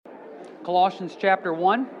Colossians chapter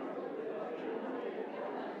 1.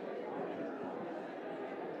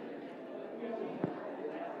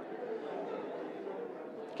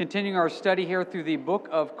 Continuing our study here through the book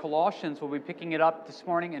of Colossians, we'll be picking it up this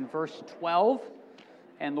morning in verse 12.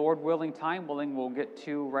 And Lord willing, time willing, we'll get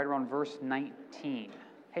to right around verse 19.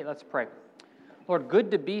 Hey, let's pray. Lord,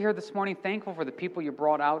 good to be here this morning. Thankful for the people you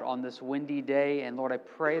brought out on this windy day. And Lord, I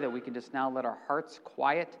pray that we can just now let our hearts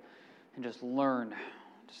quiet and just learn.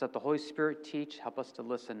 Just let the Holy Spirit teach, help us to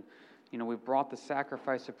listen. You know, we've brought the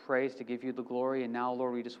sacrifice of praise to give you the glory, and now,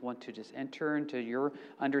 Lord, we just want to just enter into your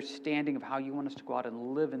understanding of how you want us to go out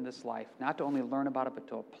and live in this life, not to only learn about it, but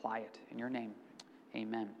to apply it. In your name,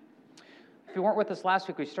 amen. If you weren't with us last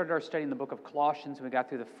week, we started our study in the book of Colossians, and we got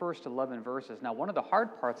through the first 11 verses. Now, one of the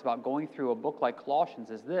hard parts about going through a book like Colossians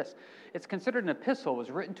is this. It's considered an epistle. It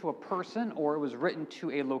was written to a person, or it was written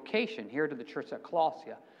to a location, here to the church at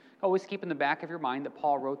Colossia. Always keep in the back of your mind that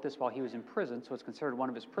Paul wrote this while he was in prison, so it's considered one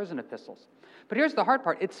of his prison epistles. But here's the hard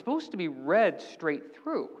part. It's supposed to be read straight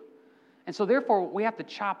through. And so therefore, we have to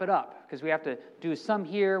chop it up, because we have to do some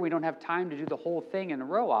here. We don't have time to do the whole thing in a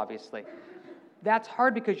row, obviously. That's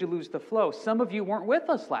hard because you lose the flow. Some of you weren't with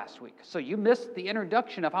us last week, so you missed the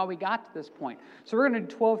introduction of how we got to this point. So we're going to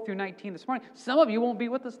do 12 through 19 this morning. Some of you won't be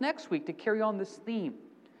with us next week to carry on this theme.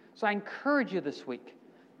 So I encourage you this week,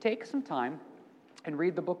 take some time and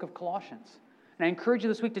read the book of Colossians. And I encourage you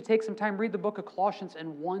this week to take some time, read the book of Colossians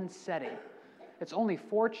in one setting. It's only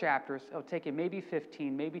 4 chapters. It'll take you maybe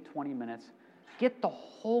 15, maybe 20 minutes. Get the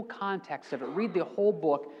whole context of it. Read the whole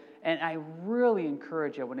book. And I really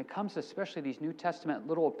encourage you, when it comes to especially these New Testament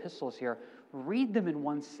little epistles here, read them in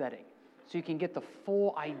one setting so you can get the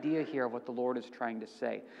full idea here of what the Lord is trying to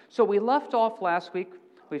say. So we left off last week.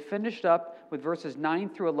 We finished up with verses 9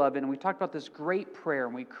 through 11, and we talked about this great prayer,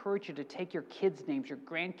 and we encourage you to take your kids' names, your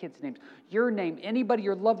grandkids' names, your name, anybody,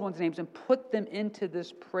 your loved ones' names, and put them into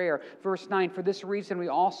this prayer. Verse 9, for this reason we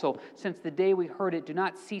also, since the day we heard it, do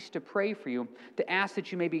not cease to pray for you, to ask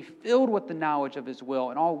that you may be filled with the knowledge of His will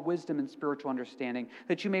and all wisdom and spiritual understanding,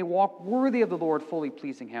 that you may walk worthy of the Lord, fully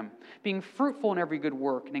pleasing Him, being fruitful in every good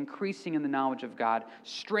work and increasing in the knowledge of God,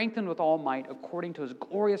 strengthened with all might according to His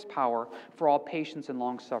glorious power for all patience and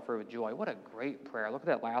long suffer with joy. What a great prayer. Look at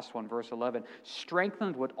that last one, verse 11.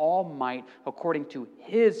 Strengthened with all might according to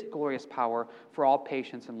His glorious power for all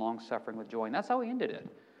patience and long suffering with joy. And that's how we ended it.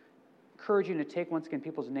 Encouraging to take once again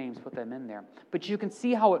people's names, put them in there. But you can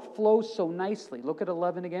see how it flows so nicely. Look at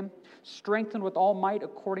 11 again. Strengthened with all might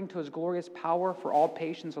according to His glorious power for all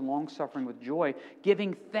patience and long suffering with joy,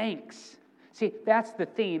 giving thanks. See, that's the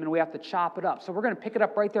theme, and we have to chop it up. So we're going to pick it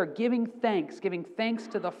up right there. Giving thanks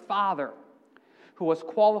to the Father, who has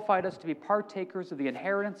qualified us to be partakers of the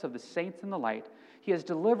inheritance of the saints in the light. He has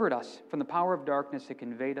delivered us from the power of darkness and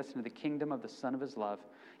conveyed us into the kingdom of the Son of His love,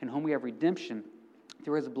 in whom we have redemption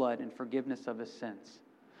through His blood and forgiveness of His sins.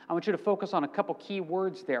 I want you to focus on a couple key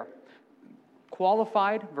words there.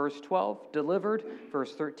 Qualified, verse 12, delivered,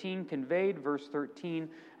 verse 13, conveyed, verse 13,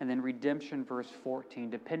 and then redemption, verse 14.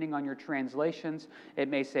 Depending on your translations, it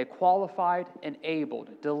may say qualified, enabled,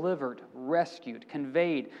 delivered, rescued,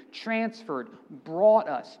 conveyed, transferred, brought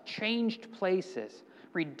us, changed places,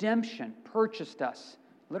 redemption, purchased us,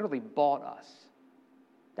 literally bought us.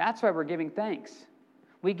 That's why we're giving thanks.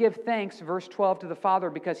 We give thanks, verse 12, to the Father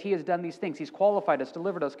because He has done these things. He's qualified us,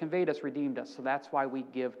 delivered us, conveyed us, redeemed us. So that's why we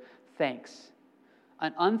give thanks.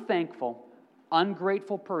 An unthankful,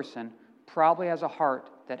 ungrateful person probably has a heart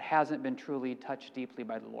that hasn't been truly touched deeply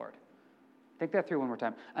by the Lord. Think that through one more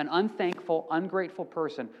time. An unthankful, ungrateful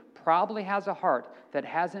person probably has a heart that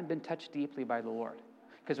hasn't been touched deeply by the Lord.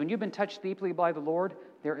 Because when you've been touched deeply by the Lord,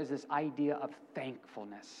 there is this idea of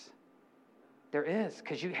thankfulness. There is,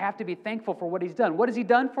 because you have to be thankful for what He's done. What has He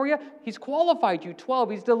done for you? He's qualified you, 12.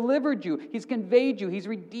 He's delivered you. He's conveyed you. He's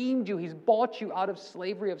redeemed you. He's bought you out of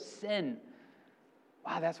slavery of sin.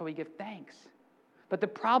 Wow, that's why we give thanks. But the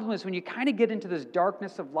problem is when you kind of get into this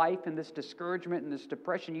darkness of life and this discouragement and this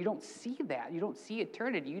depression, you don't see that. You don't see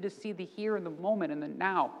eternity. You just see the here and the moment and the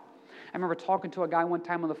now. I remember talking to a guy one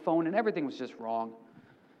time on the phone and everything was just wrong.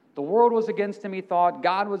 The world was against him, he thought.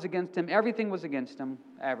 God was against him. Everything was against him.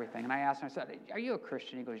 Everything. And I asked him, I said, are you a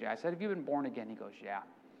Christian? He goes, yeah. I said, have you been born again? He goes, yeah.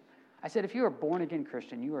 I said, if you are a born again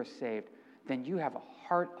Christian, you are saved, then you have a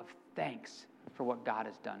heart of thanks for what God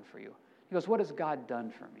has done for you. He goes, what has God done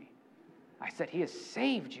for me? I said, He has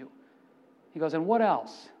saved you. He goes, and what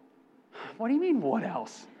else? What do you mean, what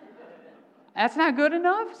else? That's not good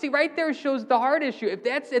enough? See, right there shows the heart issue. If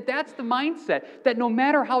that's the mindset, that no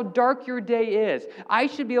matter how dark your day is, I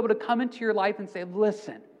should be able to come into your life and say,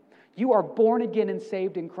 listen, you are born again and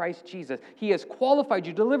saved in Christ Jesus. He has qualified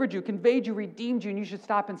you, delivered you, conveyed you, redeemed you, and you should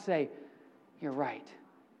stop and say, You're right.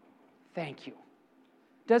 Thank you.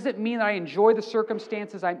 Doesn't mean that I enjoy the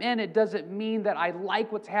circumstances I'm in. It doesn't mean that I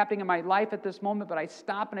like what's happening in my life at this moment, but I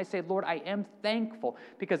stop and I say, Lord, I am thankful,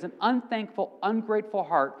 because an unthankful, ungrateful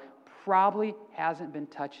heart probably hasn't been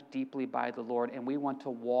touched deeply by the Lord, and we want to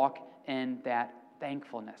walk in that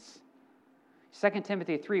thankfulness. 2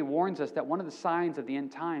 Timothy 3 warns us that one of the signs of the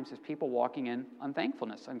end times is people walking in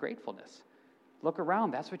unthankfulness, ungratefulness. Look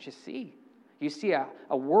around, that's what you see. You see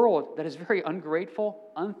a world that is very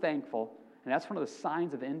ungrateful, unthankful, and that's one of the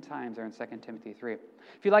signs of the end times there in 2 Timothy 3. If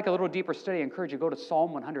you'd like a little deeper study, I encourage you to go to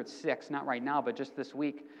Psalm 106, not right now, but just this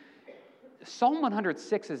week. Psalm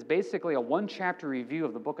 106 is basically a one-chapter review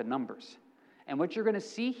of the book of Numbers. And what you're going to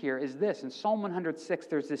see here is this. In Psalm 106,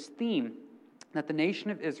 there's this theme that the nation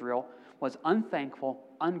of Israel was unthankful,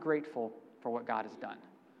 ungrateful for what God has done.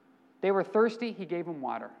 They were thirsty, he gave them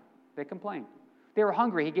water. They complained. They were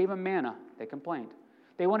hungry, he gave them manna. They complained.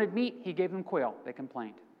 They wanted meat, he gave them quail. They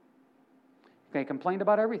complained. They complained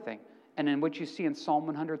about everything. And then what you see in Psalm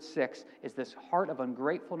 106 is this heart of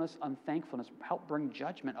ungratefulness, unthankfulness, help bring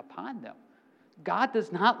judgment upon them. God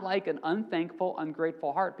does not like an unthankful,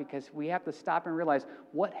 ungrateful heart, because we have to stop and realize,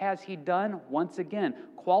 what has he done? Once again,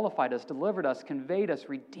 qualified us, delivered us, conveyed us,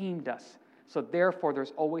 redeemed us. So therefore,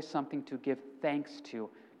 there's always something to give thanks to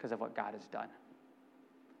because of what God has done.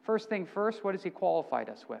 First thing first, what has he qualified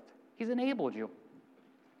us with? He's enabled you.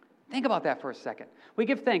 Think about that for a second. We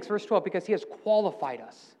give thanks, verse 12, because he has qualified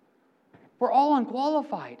us. We're all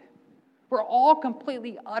unqualified. We're all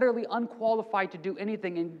completely, utterly unqualified to do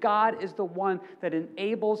anything, and God is the one that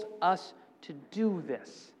enables us to do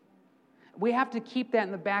this. We have to keep that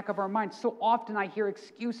in the back of our mind. So often I hear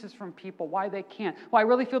excuses from people why they can't. Well, I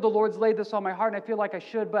really feel the Lord's laid this on my heart, and I feel like I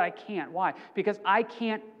should, but I can't. Why? Because I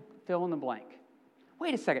can't fill in the blank.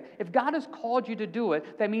 Wait a second. If God has called you to do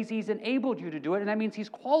it, that means he's enabled you to do it, and that means he's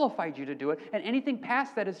qualified you to do it, and anything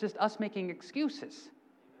past that is just us making excuses.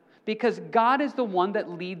 Because God is the one that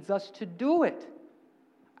leads us to do it.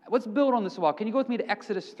 Let's build on this a while. Can you go with me to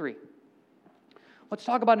Exodus 3? Let's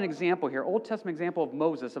talk about an example here, Old Testament example of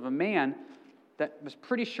Moses, of a man that was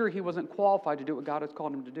pretty sure he wasn't qualified to do what God has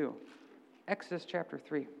called him to do. Exodus chapter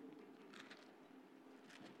 3.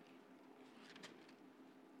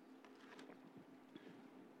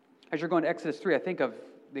 As you're going to Exodus 3, I think of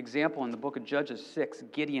the example in the book of Judges 6,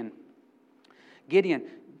 Gideon. Gideon,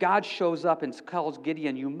 God shows up and calls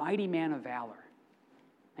Gideon, you mighty man of valor.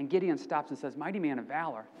 And Gideon stops and says, mighty man of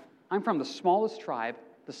valor, I'm from the smallest tribe,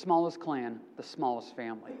 the smallest clan, the smallest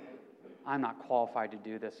family. I'm not qualified to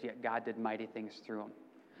do this, yet God did mighty things through him.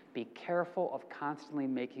 Be careful of constantly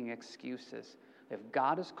making excuses. If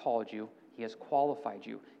God has called you, he has qualified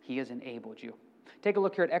you, he has enabled you. Take a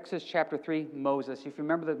look here at Exodus chapter 3, Moses. If you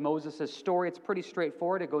remember that Moses' story, it's pretty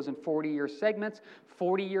straightforward. It goes in 40-year segments,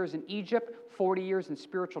 40 years in Egypt, 40 years in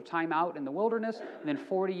spiritual time out in the wilderness, and then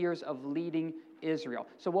 40 years of leading Israel.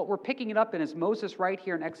 So what we're picking it up in is Moses right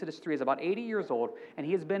here in Exodus 3 is about 80 years old, and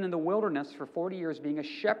he has been in the wilderness for 40 years being a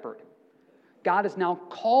shepherd. God has now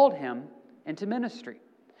called him into ministry.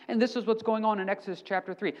 And this is what's going on in Exodus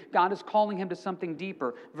chapter 3. God is calling him to something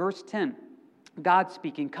deeper. Verse 10. God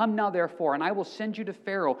speaking, come now therefore, and I will send you to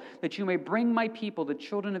Pharaoh, that you may bring my people, the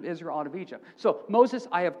children of Israel, out of Egypt. So, Moses,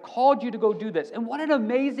 I have called you to go do this. And what an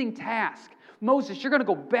amazing task. Moses, you're going to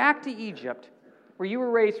go back to Egypt, where you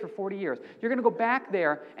were raised for 40 years. You're going to go back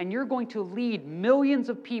there, and you're going to lead millions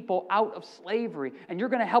of people out of slavery, and you're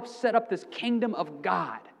going to help set up this kingdom of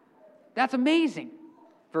God. That's amazing.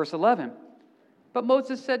 Verse 11. But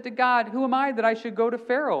Moses said to God, who am I that I should go to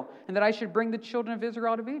Pharaoh and that I should bring the children of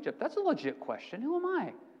Israel out of Egypt? That's a legit question. Who am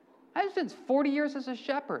I? I've spent 40 years as a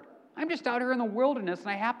shepherd. I'm just out here in the wilderness, and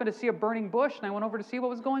I happened to see a burning bush, and I went over to see what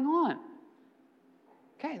was going on.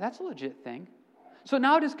 Okay, that's a legit thing. So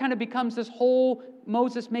now it just kind of becomes this whole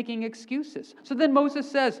Moses making excuses. So then Moses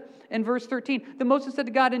says in verse 13, then Moses said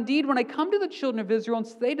to God, indeed, when I come to the children of Israel and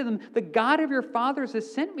say to them, the God of your fathers has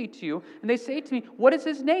sent me to you, and they say to me, what is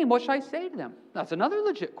his name? What shall I say to them? That's another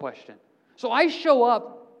legit question. So I show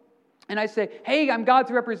up and I say, hey, I'm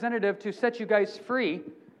God's representative to set you guys free.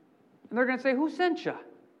 And they're going to say, who sent you?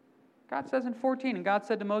 God says in 14, and God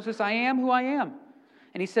said to Moses, I am who I am.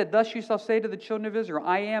 And he said, thus you shall say to the children of Israel,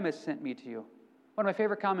 I am has sent me to you. One of my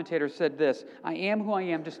favorite commentators said this, I am who I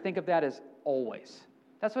am, just think of that as always.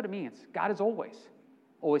 That's what it means. God is always.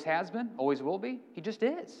 Always has been, always will be. He just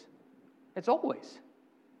is. It's always.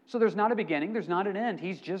 So there's not a beginning, there's not an end.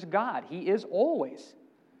 He's just God. He is always.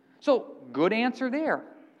 So good answer there.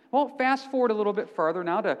 Well, fast forward a little bit further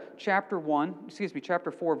now to chapter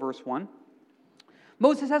 4, verse 1.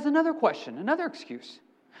 Moses has another question, another excuse.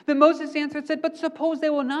 Then Moses answered and said, but suppose they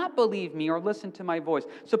will not believe me or listen to my voice.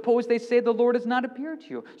 Suppose they say the Lord has not appeared to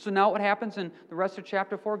you. So now what happens in the rest of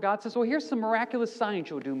chapter 4? God says, well, here's some miraculous signs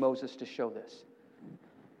you'll do, Moses, to show this.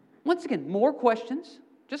 Once again, more questions,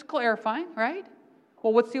 just clarifying, right?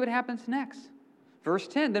 Well, let's see what happens next. Verse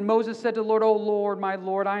 10, then Moses said to the Lord, O Lord, my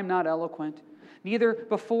Lord, I am not eloquent. Neither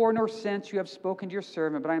before nor since you have spoken to your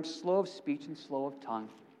servant, but I am slow of speech and slow of tongue.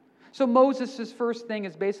 So Moses' first thing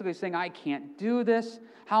is basically saying, I can't do this.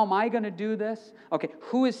 How am I going to do this? Okay,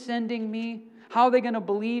 who is sending me? How are they going to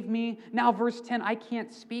believe me? Now verse 10, I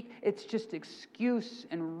can't speak. It's just excuse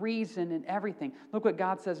and reason and everything. Look what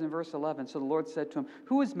God says in verse 11. So the Lord said to him,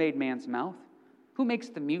 who has made man's mouth? Who makes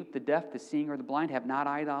the mute, the deaf, the seeing, or the blind? Have not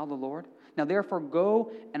I thou the Lord? Now therefore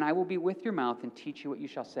go, and I will be with your mouth and teach you what you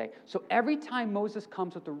shall say. So every time Moses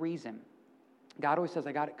comes with a reason, God always says,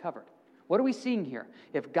 I got it covered. What are we seeing here?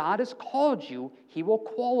 If God has called you, He will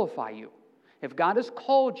qualify you. If God has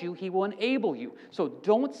called you, He will enable you. So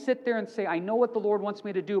don't sit there and say, I know what the Lord wants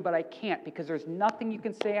me to do, but I can't, because there's nothing you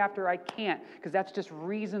can say after I can't, because that's just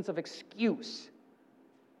reasons of excuse.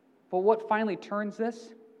 But what finally turns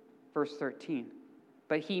this? Verse 13.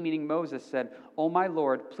 But he, meaning Moses, said, O my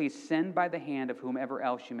Lord, please send by the hand of whomever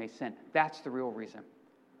else you may send. That's the real reason.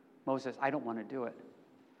 Moses, I don't want to do it.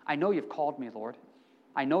 I know you've called me, Lord.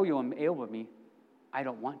 I know you'll enable me. I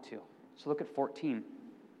don't want to. So look at 14.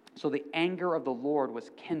 So the anger of the Lord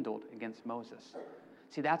was kindled against Moses.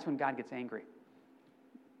 See, that's when God gets angry.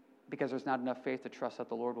 Because there's not enough faith to trust that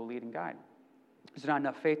the Lord will lead and guide. There's not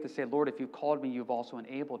enough faith to say, Lord, if you've called me, you've also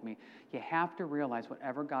enabled me. You have to realize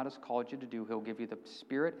whatever God has called you to do, He'll give you the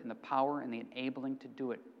spirit and the power and the enabling to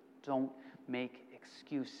do it. Don't make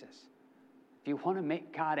excuses. If you want to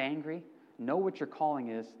make God angry, know what your calling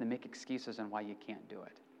is, then make excuses on why you can't do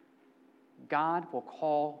it. God will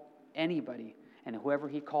call anybody, and whoever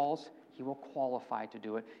He calls, He will qualify to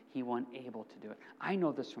do it. He will enable to do it. I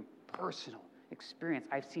know this from personal experience.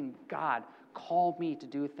 I've seen God call me to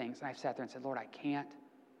do things, and I've sat there and said, Lord, I can't.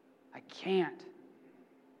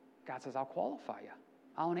 God says, I'll qualify you.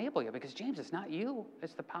 I'll enable you, because James, it's not you.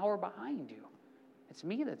 It's the power behind you. It's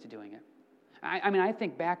me that's doing it. I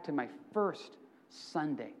think back to my first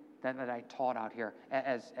Sunday that I taught out here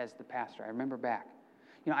as the pastor. I remember back.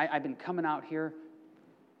 I've been coming out here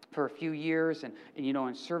for a few years and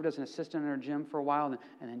served as an assistant in our gym for a while.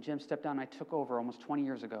 And then Jim stepped down and I took over almost 20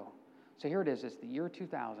 years ago. So here it is. It's the year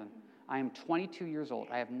 2000. I am 22 years old.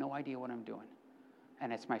 I have no idea what I'm doing.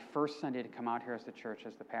 And it's my first Sunday to come out here as the church,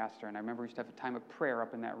 as the pastor. And I remember we used to have a time of prayer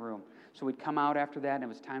up in that room. So we'd come out after that and it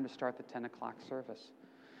was time to start the 10 o'clock service.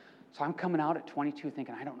 So I'm coming out at 22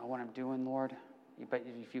 thinking, I don't know what I'm doing, Lord. But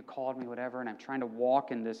if you called me, whatever, and I'm trying to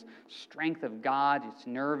walk in this strength of God, it's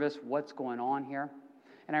nervous, what's going on here?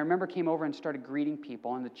 And I remember came over and started greeting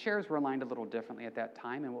people, and the chairs were aligned a little differently at that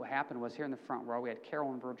time, and what happened was here in the front row, we had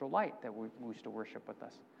Carol and Virgil Light that we used to worship with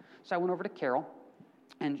us. So I went over to Carol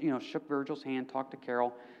and, shook Virgil's hand, talked to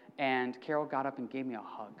Carol, and Carol got up and gave me a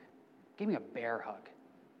hug, gave me a bear hug.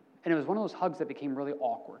 And it was one of those hugs that became really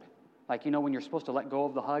awkward. Like, when you're supposed to let go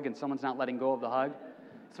of the hug and someone's not letting go of the hug.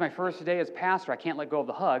 It's my first day as pastor. I can't let go of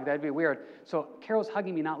the hug. That'd be weird. So Carol's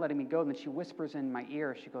hugging me, not letting me go. And then she whispers in my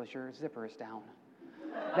ear. She goes, your zipper is down.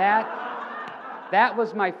 That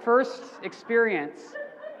was my first experience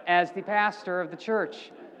as the pastor of the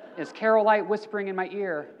church, is Carol Light whispering in my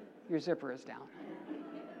ear, your zipper is down.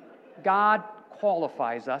 God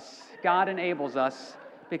qualifies us. God enables us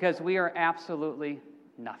because we are absolutely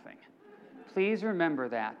nothing. Please remember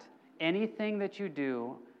that. Anything that you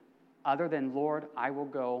do other than, Lord, I will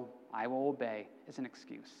go, I will obey, is an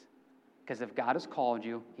excuse. Because if God has called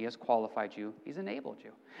you, He has qualified you, He's enabled you.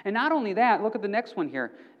 And not only that, look at the next one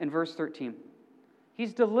here in verse 13.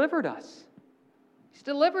 He's delivered us. He's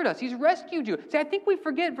delivered us. He's rescued you. See, I think we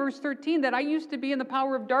forget verse 13 that I used to be in the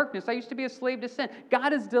power of darkness. I used to be a slave to sin.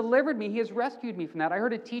 God has delivered me. He has rescued me from that. I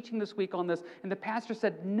heard a teaching this week on this, and the pastor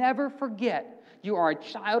said, never forget you are a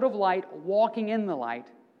child of light walking in the light.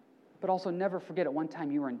 But also never forget at one time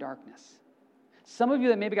you were in darkness. Some of you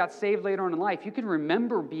that maybe got saved later on in life, you can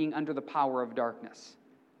remember being under the power of darkness.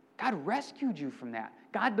 God rescued you from that.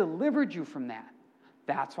 God delivered you from that.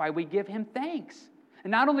 That's why we give Him thanks. And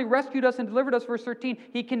not only rescued us and delivered us, verse 13,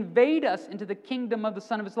 He conveyed us into the kingdom of the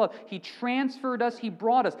Son of His love. He transferred us. He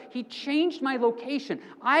brought us. He changed my location.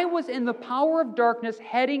 I was in the power of darkness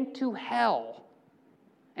heading to hell.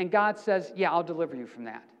 And God says, yeah, I'll deliver you from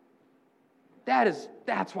that.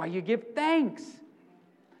 That's why you give thanks.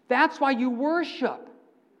 That's why you worship.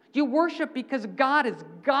 You worship because God is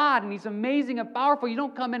God and He's amazing and powerful. You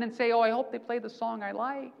don't come in and say, oh, I hope they play the song I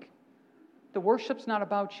like. The worship's not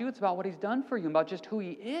about you. It's about what He's done for you, about just who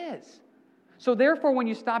He is. So therefore, when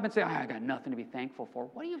you stop and say, I got nothing to be thankful for,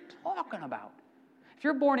 what are you talking about? If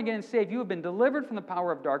you're born again and saved, you have been delivered from the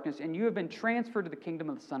power of darkness and you have been transferred to the kingdom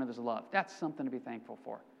of the Son of His love. That's something to be thankful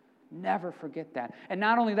for. Never forget that. And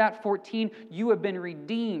not only that, 14, you have been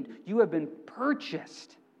redeemed. You have been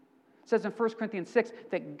purchased. It says in 1 Corinthians 6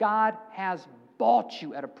 that God has bought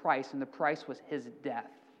you at a price, and the price was His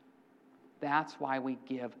death. That's why we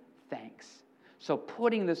give thanks. So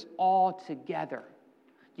putting this all together,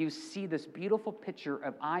 you see this beautiful picture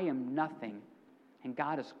of I am nothing, and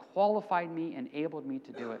God has qualified me and enabled me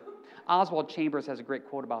to do it. Oswald Chambers has a great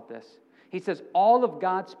quote about this. He says, all of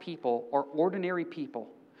God's people are ordinary people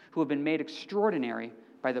who have been made extraordinary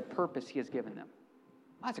by the purpose He has given them.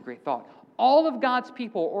 That's a great thought. All of God's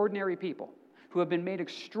people are ordinary people who have been made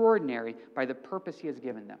extraordinary by the purpose He has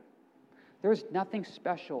given them. There's nothing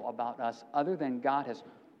special about us other than God has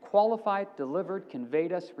qualified, delivered,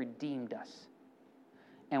 conveyed us, redeemed us.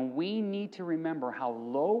 And we need to remember how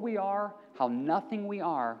low we are, how nothing we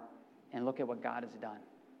are, and look at what God has done.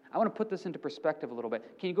 I want to put this into perspective a little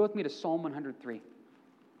bit. Can you go with me to Psalm 103?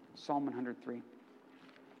 Psalm 103.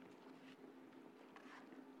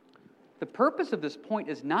 The purpose of this point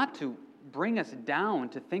is not to bring us down,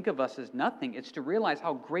 to think of us as nothing. It's to realize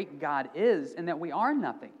how great God is and that we are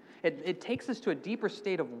nothing. It takes us to a deeper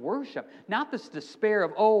state of worship, not this despair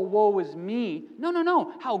of, oh, woe is me.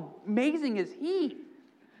 No. How amazing is He?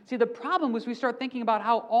 See, the problem is we start thinking about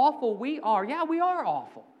how awful we are. Yeah, we are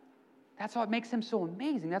awful. That's what makes Him so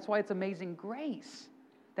amazing. That's why it's amazing grace,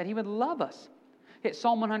 that He would love us. Okay,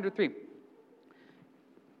 Psalm 103.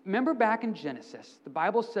 Remember back in Genesis, the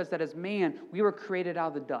Bible says that as man, we were created out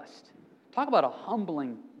of the dust. Talk about a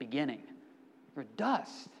humbling beginning. We're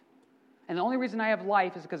dust. And the only reason I have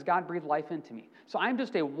life is because God breathed life into me. So I'm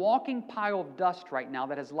just a walking pile of dust right now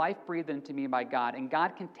that has life breathed into me by God. And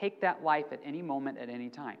God can take that life at any moment, at any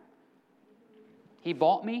time. He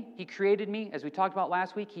bought me. He created me. As we talked about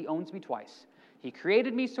last week, He owns me twice. He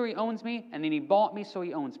created me, so He owns me. And then He bought me, so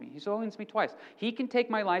He owns me. He owns me twice. He can take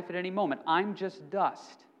my life at any moment. I'm just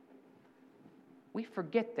dust. We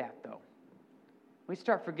forget that, though. We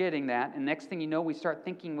start forgetting that. And next thing you know, we start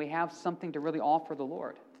thinking we have something to really offer the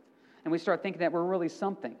Lord. And we start thinking that we're really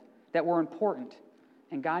something, that we're important.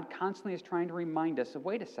 And God constantly is trying to remind us of,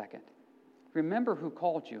 wait a second. Remember who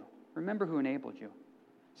called you. Remember who enabled you.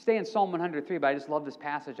 Stay in Psalm 103, but I just love this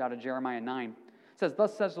passage out of Jeremiah 9. It says,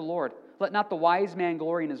 thus says the Lord, let not the wise man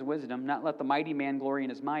glory in his wisdom, not let the mighty man glory in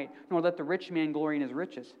his might, nor let the rich man glory in his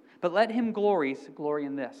riches. But let him glory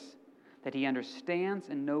in this, that he understands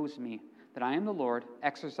and knows me, that I am the Lord,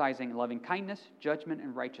 exercising loving kindness, judgment,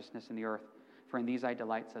 and righteousness in the earth. For in these I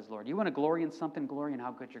delight, says the Lord. You want to glory in something? Glory in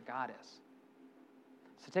how good your God is.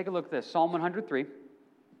 So take a look at this. Psalm 103.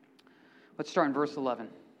 Let's start in verse 11.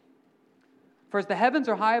 For as the heavens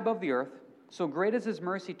are high above the earth, so great is His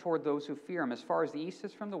mercy toward those who fear Him. As far as the east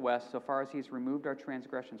is from the west, so far as He has removed our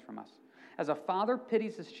transgressions from us. As a father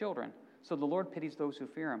pities his children, so the Lord pities those who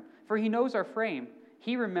fear Him. For He knows our frame.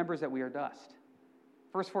 He remembers that we are dust.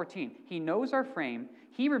 Verse 14. He knows our frame.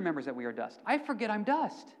 He remembers that we are dust. I forget I'm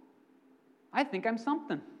dust. I think I'm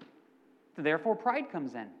something. Therefore, pride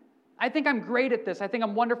comes in. I think I'm great at this. I think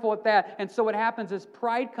I'm wonderful at that. And so what happens is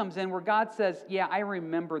pride comes in where God says, yeah, I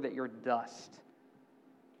remember that you're dust.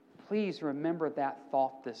 Please remember that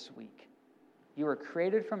thought this week. You were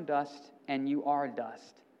created from dust, and you are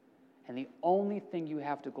dust. And the only thing you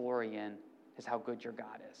have to glory in is how good your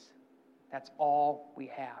God is. That's all we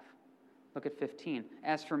have. Look at 15.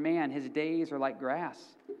 As for man, his days are like grass.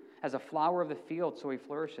 As a flower of the field, so he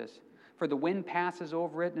flourishes. For the wind passes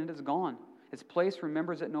over it, and it is gone. Its place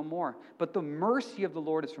remembers it no more. But the mercy of the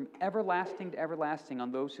Lord is from everlasting to everlasting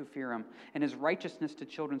on those who fear Him, and His righteousness to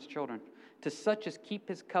children's children, to such as keep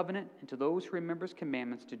His covenant, and to those who remember His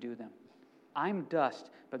commandments to do them. I'm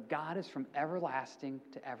dust, but God is from everlasting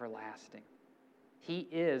to everlasting. He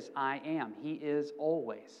is I am. He is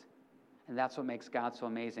always. And that's what makes God so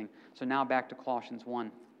amazing. So now back to Colossians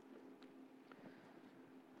 1.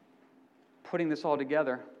 Putting this all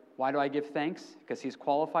together, why do I give thanks? Because He's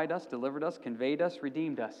qualified us, delivered us, conveyed us,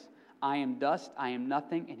 redeemed us. I am dust, I am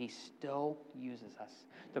nothing, and He still uses us.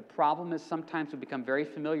 The problem is sometimes we become very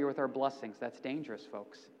familiar with our blessings. That's dangerous,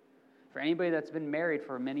 folks. For anybody that's been married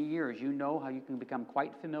for many years, you know how you can become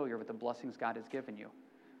quite familiar with the blessings God has given you.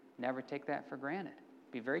 Never take that for granted.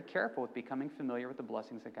 Be very careful with becoming familiar with the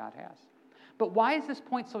blessings that God has. But why is this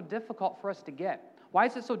point so difficult for us to get? Why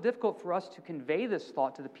is it so difficult for us to convey this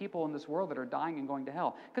thought to the people in this world that are dying and going to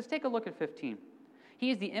hell? Because take a look at 15.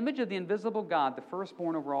 He is the image of the invisible God, the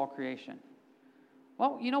firstborn over all creation.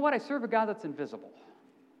 Well, you know what? I serve a God that's invisible.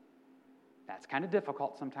 That's kind of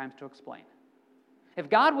difficult sometimes to explain. If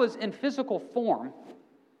God was in physical form,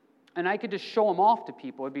 and I could just show him off to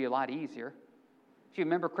people, it'd be a lot easier. If you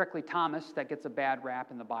remember correctly, Thomas, that gets a bad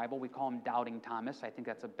rap in the Bible. We call him Doubting Thomas. I think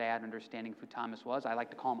that's a bad understanding of who Thomas was. I like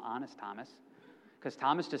to call him Honest Thomas, because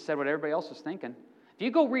Thomas just said what everybody else was thinking. If you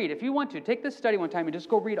go read, if you want to, take this study one time and just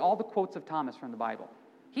go read all the quotes of Thomas from the Bible.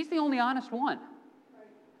 He's the only honest one.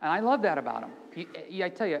 And I love that about him. I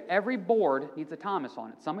tell you, every board needs a Thomas on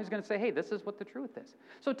it. Somebody's going to say, hey, this is what the truth is.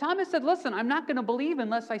 So Thomas said, listen, I'm not going to believe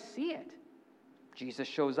unless I see it. Jesus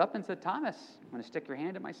shows up and said, Thomas, I'm going to stick your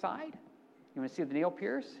hand at my side. You want to see the nail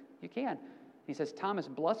pierce? You can. He says, Thomas,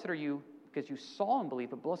 blessed are you because you saw and believe,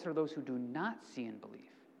 but blessed are those who do not see and believe.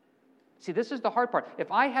 See, this is the hard part.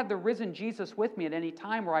 If I had the risen Jesus with me at any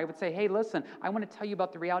time where I would say, hey, listen, I want to tell you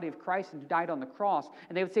about the reality of Christ and who died on the cross,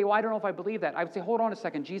 and they would say, well, I don't know if I believe that. I would say, hold on a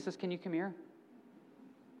second, Jesus, can you come here?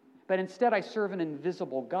 But instead, I serve an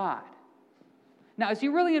invisible God. Now, is he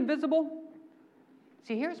really invisible?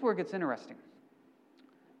 See, here's where it gets interesting.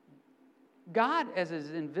 God is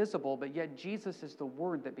invisible, but yet Jesus is the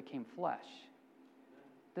Word that became flesh.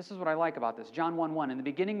 This is what I like about this. John 1:1, in the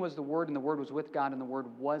beginning was the Word, and the Word was with God, and the Word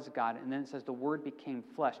was God. And then it says the Word became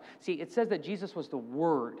flesh. See, it says that Jesus was the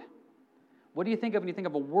Word. What do you think of when you think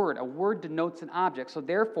of a word? A word denotes an object. So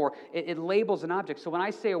therefore, it labels an object. So when I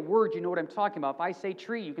say a word, you know what I'm talking about. If I say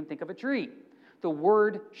tree, you can think of a tree. The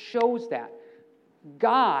Word shows that.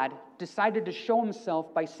 God decided to show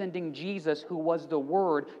himself by sending Jesus, who was the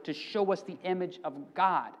Word, to show us the image of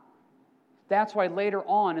God. That's why later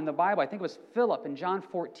on in the Bible, I think it was Philip in John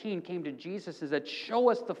 14 came to Jesus and said,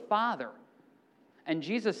 show us the Father. And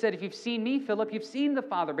Jesus said, if you've seen me, Philip, you've seen the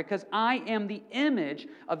Father, because I am the image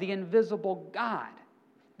of the invisible God.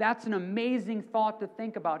 That's an amazing thought to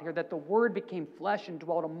think about here, that the Word became flesh and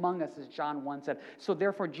dwelt among us, as John 1 said. So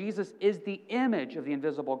therefore, Jesus is the image of the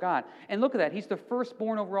invisible God. And look at that. He's the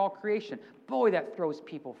firstborn over all creation. Boy, that throws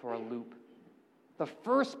people for a loop. The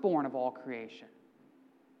firstborn of all creation.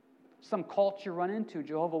 Some cults you run into,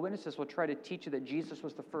 Jehovah's Witnesses will try to teach you that Jesus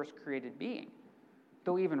was the first created being.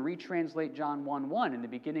 They'll even retranslate John 1:1. In the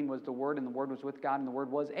beginning was the Word, and the Word was with God, and the Word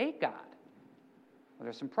was a God. Well,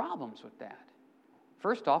 there's some problems with that.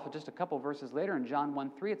 First off, just a couple verses later in John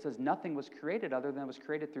 1:3, it says nothing was created other than it was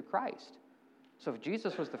created through Christ. So if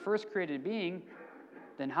Jesus was the first created being,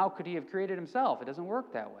 then how could he have created himself? It doesn't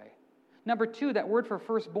work that way. Number two, that word for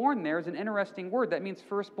firstborn there is an interesting word. That means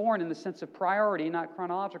firstborn in the sense of priority, not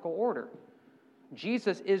chronological order.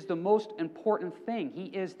 Jesus is the most important thing. He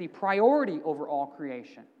is the priority over all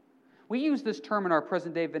creation. We use this term in our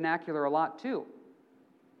present-day vernacular a lot, too.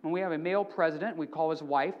 When we have a male president, we call his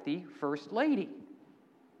wife the First Lady.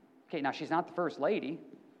 Okay, now she's not the First Lady.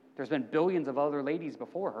 There's been billions of other ladies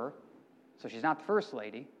before her, so she's not the First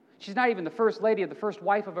Lady. She's not even the first lady of the first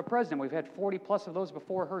wife of a president. We've had 40 plus of those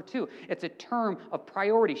before her, too. It's a term of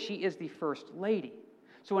priority. She is the first lady.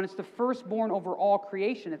 So when it's the firstborn over all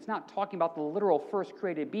creation, it's not talking about the literal first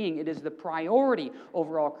created being. It is the priority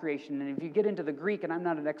over all creation. And if you get into the Greek, and I'm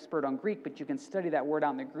not an expert on Greek, but you can study that word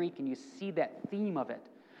out in the Greek, and you see that theme of it,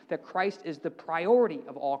 that Christ is the priority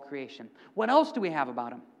of all creation. What else do we have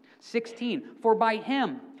about him? 16, for by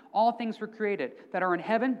him all things were created that are in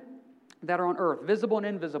heaven, that are on earth, visible and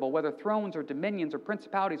invisible, whether thrones or dominions or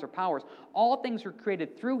principalities or powers. All things were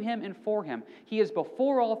created through him and for him. He is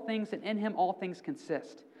before all things, and in him all things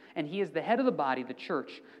consist. And he is the head of the body, the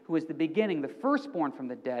church, who is the beginning, the firstborn from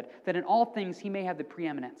the dead, that in all things he may have the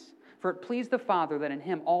preeminence. For it pleased the Father that in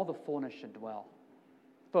him all the fullness should dwell.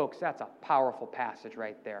 Folks, that's a powerful passage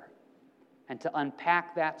right there. And to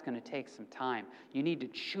unpack that's going to take some time. You need to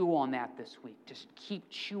chew on that this week. Just keep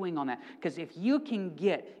chewing on that. Because if you can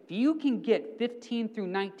get 15 through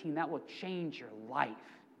 19, that will change your life.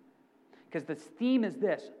 Because the theme is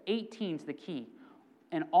this. 18 is the key.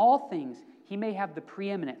 In all things, he may have the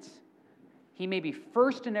preeminence. He may be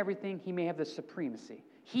first in everything. He may have the supremacy.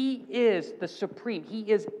 He is the supreme. He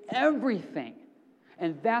is everything.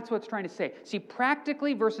 And that's what it's trying to say. See,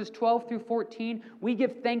 practically, verses 12 through 14, we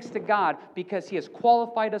give thanks to God because he has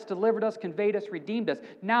qualified us, delivered us, conveyed us, redeemed us.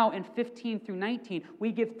 Now, in 15 through 19,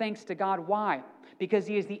 we give thanks to God. Why? Because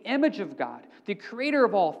he is the image of God, the creator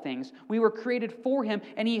of all things. We were created for him,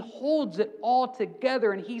 and he holds it all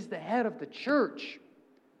together, and he's the head of the church.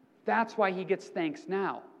 That's why he gets thanks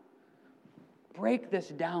now. Break this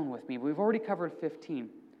down with me. We've already covered 15.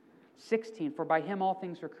 16, for by him all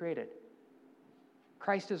things were created.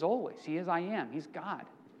 Christ is always. He is I am. He's God.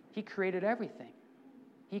 He created everything.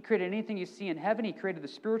 He created anything you see in heaven. He created the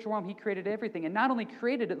spiritual realm. He created everything. And not only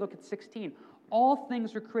created it, look at 16. All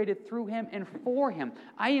things were created through him and for him.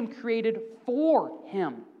 I am created for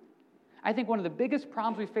him. I think one of the biggest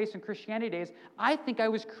problems we face in Christianity is I think I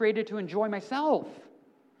was created to enjoy myself.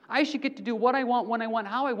 I should get to do what I want, when I want,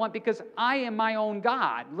 how I want, because I am my own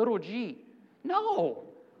God, little g. No,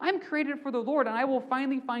 I'm created for the Lord, and I will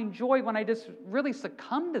finally find joy when I just really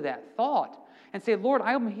succumb to that thought and say, Lord,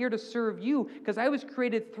 I am here to serve you because I was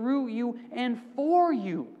created through you and for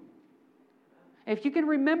you. If you can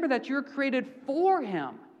remember that you're created for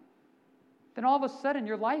Him, then all of a sudden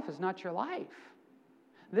your life is not your life.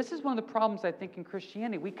 This is one of the problems, I think, in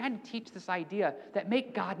Christianity. We kind of teach this idea that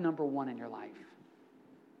make God number one in your life.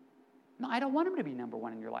 No, I don't want Him to be number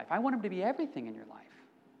one in your life. I want Him to be everything in your life.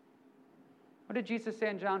 What did Jesus say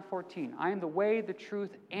in John 14? I am the way, the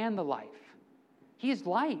truth, and the life. He is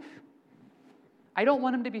life. I don't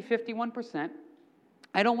want Him to be 51%.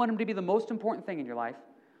 I don't want Him to be the most important thing in your life.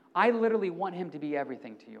 I literally want Him to be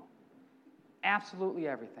everything to you. Absolutely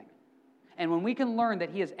everything. And when we can learn that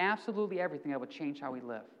He is absolutely everything, that will change how we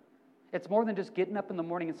live. It's more than just getting up in the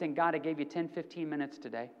morning and saying, God, I gave you 10, 15 minutes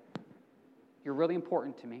today. You're really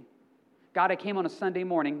important to me. God, I came on a Sunday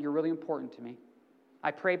morning. You're really important to me.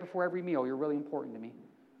 I pray before every meal. You're really important to me.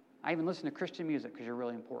 I even listen to Christian music because you're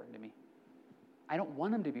really important to me. I don't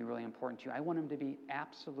want Him to be really important to you. I want Him to be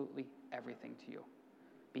absolutely everything to you.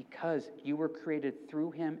 Because you were created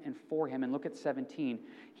through Him and for Him. And look at 17.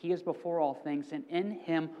 He is before all things, and in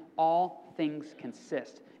Him all things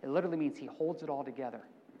consist. It literally means He holds it all together.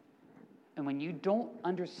 And when you don't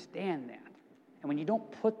understand that, and when you don't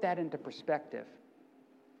put that into perspective,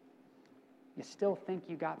 you still think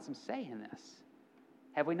you got some say in this.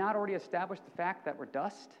 Have we not already established the fact that we're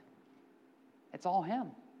dust? It's all Him.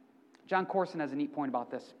 John Corson has a neat point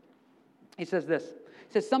about this. He says this.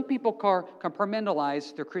 He says, some people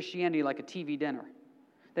compartmentalize their Christianity like a TV dinner.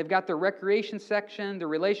 They've got their recreation section, their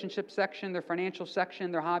relationship section, their financial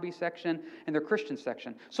section, their hobby section, and their Christian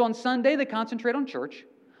section. So on Sunday, they concentrate on church.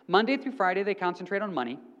 Monday through Friday, they concentrate on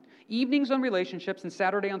money. Evenings on relationships, and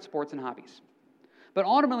Saturday on sports and hobbies. But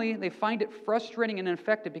ultimately, they find it frustrating and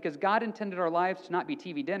ineffective because God intended our lives to not be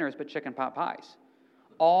TV dinners, but chicken pot pies.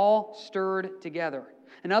 All stirred together.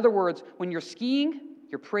 In other words, when you're skiing,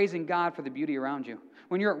 you're praising God for the beauty around you.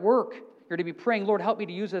 When you're at work, you're to be praying, Lord, help me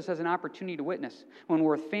to use this as an opportunity to witness. When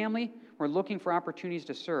we're with family, we're looking for opportunities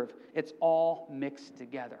to serve. It's all mixed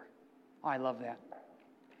together. Oh, I love that.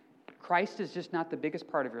 Christ is just not the biggest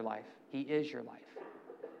part of your life. He is your life.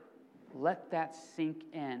 Let that sink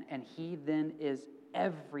in, and He then is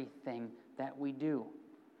everything that we do.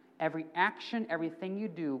 Every action, everything you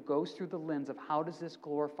do goes through the lens of how does this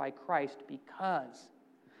glorify Christ, because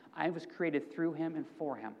I was created through Him and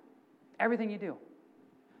for Him. Everything you do.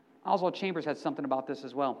 Oswald Chambers had something about this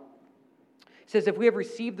as well. He says, if we have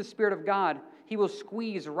received the Spirit of God, He will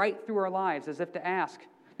squeeze right through our lives as if to ask,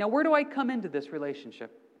 now where do I come into this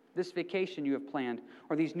relationship, this vacation you have planned,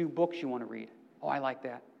 or these new books you want to read? Oh, I like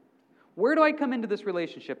that. Where do I come into this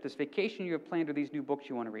relationship, this vacation you have planned, or these new books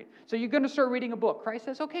you want to read? So you're going to start reading a book. Christ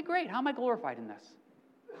says, okay, great. How am I glorified in this?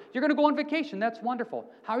 You're going to go on vacation. That's wonderful.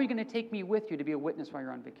 How are you going to take me with you to be a witness while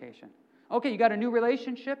you're on vacation? Okay, you got a new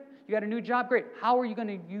relationship. You got a new job. Great. How are you going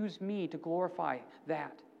to use me to glorify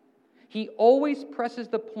that? He always presses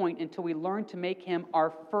the point until we learn to make Him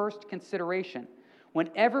our first consideration.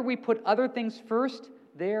 Whenever we put other things first,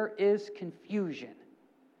 there is confusion.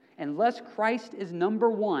 Unless Christ is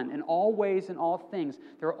number one in all ways and all things,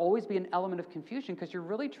 there will always be an element of confusion because you're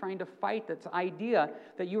really trying to fight this idea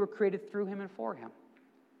that you were created through Him and for Him.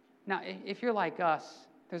 Now, if you're like us,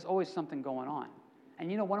 there's always something going on.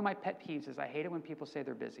 And you know, one of my pet peeves is I hate it when people say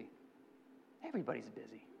they're busy. Everybody's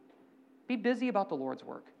busy. Be busy about the Lord's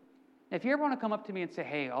work. If you ever want to come up to me and say,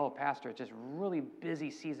 hey, Pastor, it's just a really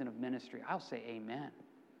busy season of ministry, I'll say amen.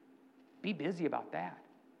 Be busy about that.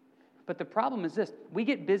 But the problem is this, we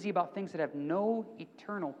get busy about things that have no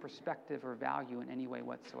eternal perspective or value in any way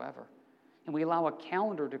whatsoever. And we allow a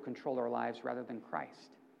calendar to control our lives rather than Christ.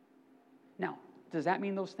 Now, does that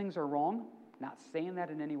mean those things are wrong? Not saying that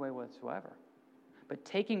in any way whatsoever. But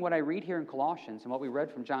taking what I read here in Colossians and what we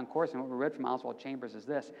read from John Corson and what we read from Oswald Chambers is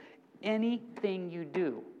this. Anything you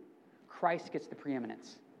do, Christ gets the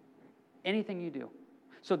preeminence. Anything you do.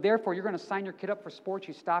 So therefore, you're going to sign your kid up for sports,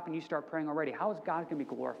 you stop and you start praying already. How is God going to be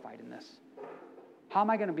glorified in this? How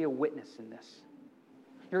am I going to be a witness in this?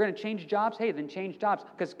 You're going to change jobs? Hey, then change jobs.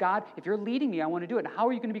 Because God, if you're leading me, I want to do it. And how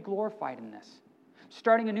are you going to be glorified in this?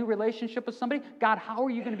 Starting a new relationship with somebody? God, how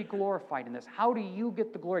are you going to be glorified in this? How do you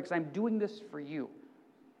get the glory? Because I'm doing this for you.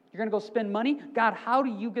 You're going to go spend money? God, how do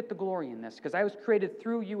you get the glory in this? Because I was created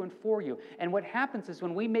through you and for you. And what happens is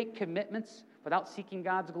when we make commitments without seeking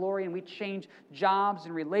God's glory and we change jobs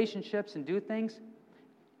and relationships and do things,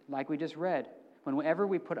 like we just read, whenever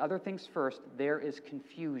we put other things first, there is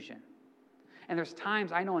confusion. And there's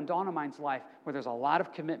times, I know in Dawn of Mine's life, where there's a lot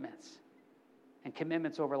of commitments, and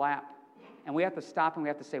commitments overlap. And we have to stop and we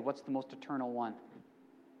have to say, what's the most eternal one?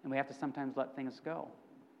 And we have to sometimes let things go.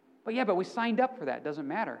 But we signed up for that. It doesn't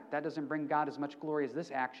matter. That doesn't bring God as much glory as this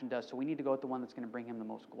action does, so we need to go with the one that's going to bring him the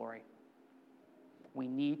most glory. We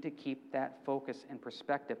need to keep that focus and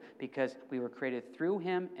perspective because we were created through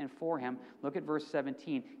him and for him. Look at verse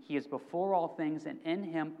 17. He is before all things, and in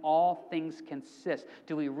him all things consist.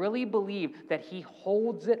 Do we really believe that he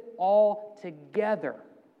holds it all together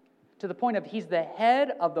to the point of he's the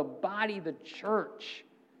head of the body, the church?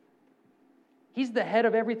 He's the head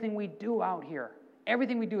of everything we do out here.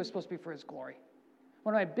 Everything we do is supposed to be for his glory.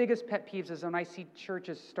 One of my biggest pet peeves is when I see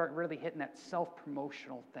churches start really hitting that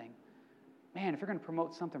self-promotional thing. Man, if you're going to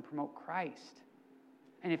promote something, promote Christ.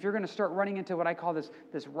 And if you're going to start running into what I call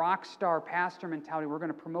this rock star pastor mentality, we're going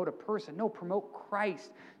to promote a person. No, promote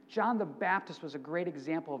Christ. John the Baptist was a great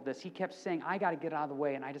example of this. He kept saying, I got to get out of the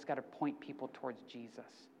way, and I just got to point people towards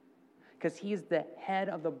Jesus. Because he's the head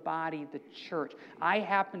of the body, the church. I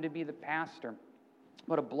happen to be the pastor.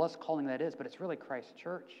 What a blessed calling that is, but it's really Christ's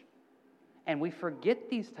church. And we forget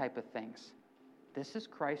these type of things. This is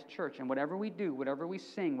Christ's church, and whatever we do, whatever we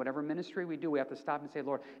sing, whatever ministry we do, we have to stop and say,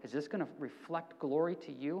 Lord, is this going to reflect glory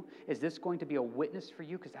to you? Is this going to be a witness for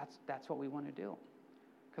you? Because that's what we want to do.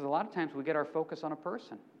 Because a lot of times we get our focus on a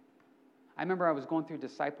person. I remember I was going through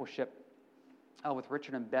discipleship with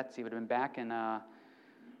Richard and Betsy. It would have been back in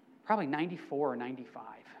probably 94 or 95.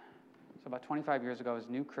 So about 25 years ago, I was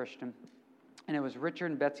a new Christian. And it was Richard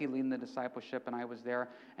and Betsy leading the discipleship, and I was there.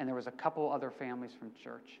 And there was a couple other families from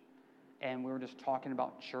church. And we were just talking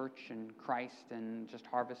about church and Christ and just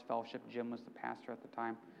Harvest Fellowship. Jim was the pastor at the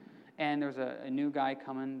time. And there was a new guy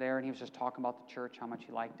coming there, and he was just talking about the church, how much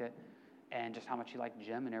he liked it, and just how much he liked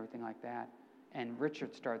Jim and everything like that. And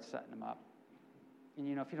Richard started setting him up. And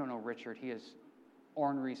if you don't know Richard, he is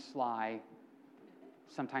ornery, sly,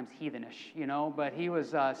 sometimes heathenish, but he was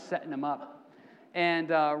setting him up.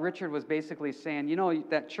 And Richard was basically saying,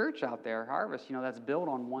 that church out there, Harvest, that's built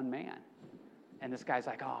on one man. And this guy's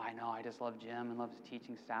like, oh, I know, I just love Jim and love his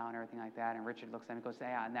teaching style and everything like that. And Richard looks at him and goes,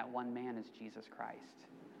 yeah, and that one man is Jesus Christ.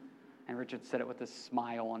 And Richard said it with a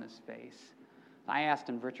smile on his face. I asked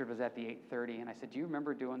him, Richard was at the 8:30, and I said, do you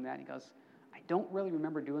remember doing that? And he goes, I don't really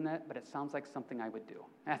remember doing that, but it sounds like something I would do.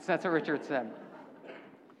 That's what Richard said.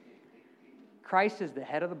 Christ is the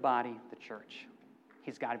head of the body, the church.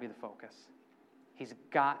 He's got to be the focus. He's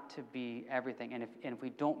got to be everything. And if we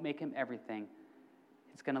don't make him everything,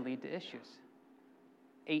 it's going to lead to issues.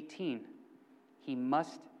 18, he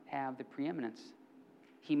must have the preeminence.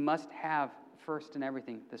 He must have first in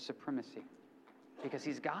everything, the supremacy, because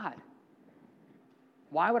he's God.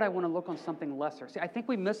 Why would I want to look on something lesser? See, I think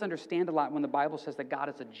we misunderstand a lot when the Bible says that God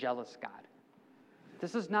is a jealous God.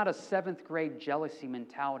 This is not a 7th grade jealousy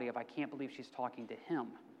mentality of I can't believe she's talking to him.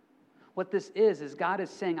 What this is God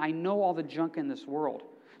is saying, I know all the junk in this world.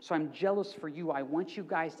 So I'm jealous for you. I want you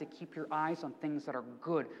guys to keep your eyes on things that are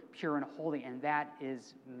good, pure, and holy, and that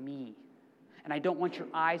is me. And I don't want your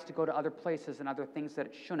eyes to go to other places and other things that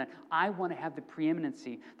it shouldn't. I want to have the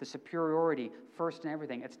preeminency, the superiority, first in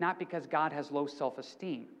everything. It's not because God has low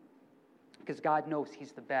self-esteem, because God knows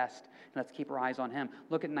he's the best. And let's keep our eyes on him.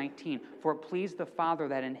 Look at 19. For it pleased the Father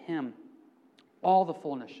that in him all the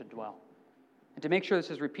fullness should dwell. And to make sure this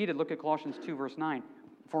is repeated, look at Colossians 2, verse 9.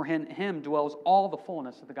 For in him dwells all the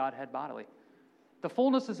fullness of the Godhead bodily. The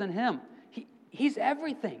fullness is in him. He's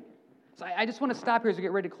everything. So I just want to stop here as we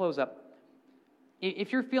get ready to close up.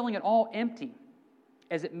 If you're feeling at all empty,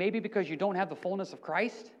 is it maybe because you don't have the fullness of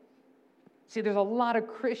Christ? See, there's a lot of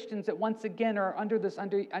Christians that once again are under this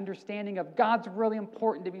understanding of God's really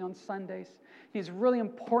important to me on Sundays. He's really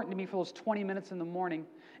important to me for those 20 minutes in the morning.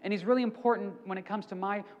 And he's really important when it comes to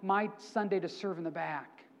my Sunday to serve in the back.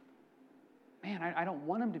 Man, I don't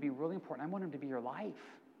want him to be really important. I want him to be your life.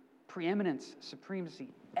 Preeminence, supremacy,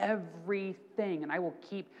 everything. And I will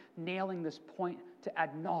keep nailing this point to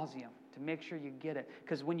ad nauseum to make sure you get it.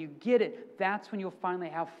 Because when you get it, that's when you'll finally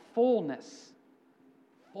have fullness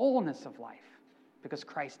of life. Because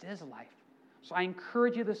Christ is life. So I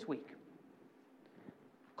encourage you this week.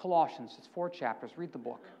 Colossians, it's 4 chapters. Read the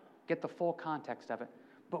book. Get the full context of it.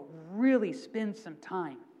 But really spend some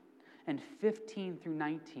time in 15 through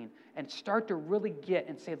 19 and start to really get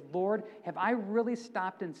and say, Lord, have I really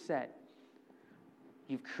stopped and said,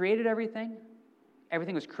 you've created everything.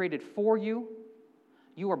 Everything was created for you.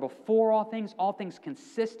 You are before all things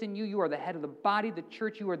consist in you. You are the head of the body, the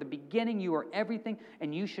church. You are the beginning. You are everything,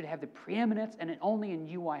 and you should have the preeminence, and only in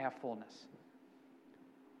you I have fullness.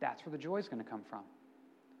 That's where the joy is going to come from.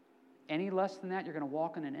 Any less than that, you're going to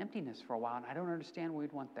walk in an emptiness for a while, and I don't understand why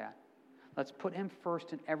we'd want that. Let's put him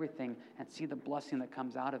first in everything and see the blessing that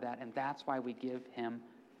comes out of that. And that's why we give him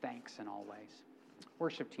thanks in all ways.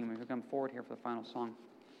 Worship team, we can come forward here for the final song.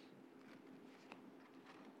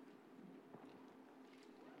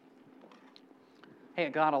 Hey,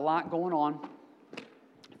 got a lot going on.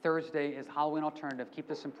 Thursday is Halloween Alternative. Keep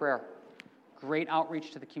this in prayer. Great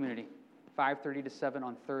outreach to the community. 5:30 to 7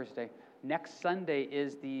 on Thursday. Next Sunday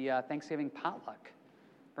is the Thanksgiving potluck.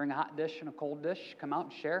 Bring a hot dish and a cold dish. Come out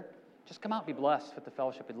and share. Just come out and be blessed with the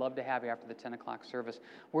fellowship. We'd love to have you after the 10 o'clock service.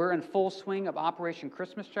 We're in full swing of Operation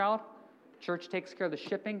Christmas Child. Church takes care of the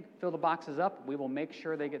shipping. Fill the boxes up. We will make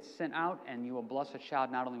sure they get sent out, and you will bless a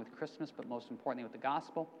child not only with Christmas, but most importantly with the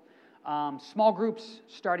gospel. Small groups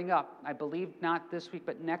starting up. I believe not this week,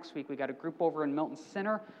 but next week. We got a group over in Milton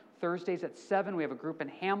Center. Thursdays at 7. We have a group in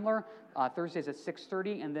Hamler. Thursdays at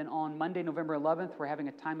 6:30. And then on Monday, November 11th, we're having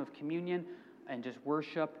a time of communion and just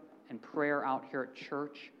worship and prayer out here at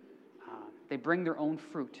church. They bring their own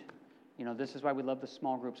fruit. You know, this is why we love the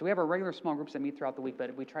small groups. We have our regular small groups that meet throughout the week,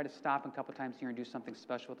 but we try to stop a couple times here and do something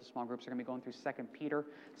special with the small groups. They're going to be going through 2 Peter.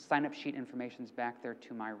 Sign-up sheet information is back there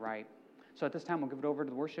to my right. So at this time, we'll give it over to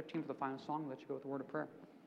the worship team for the final song. We'll let you go with the word of prayer.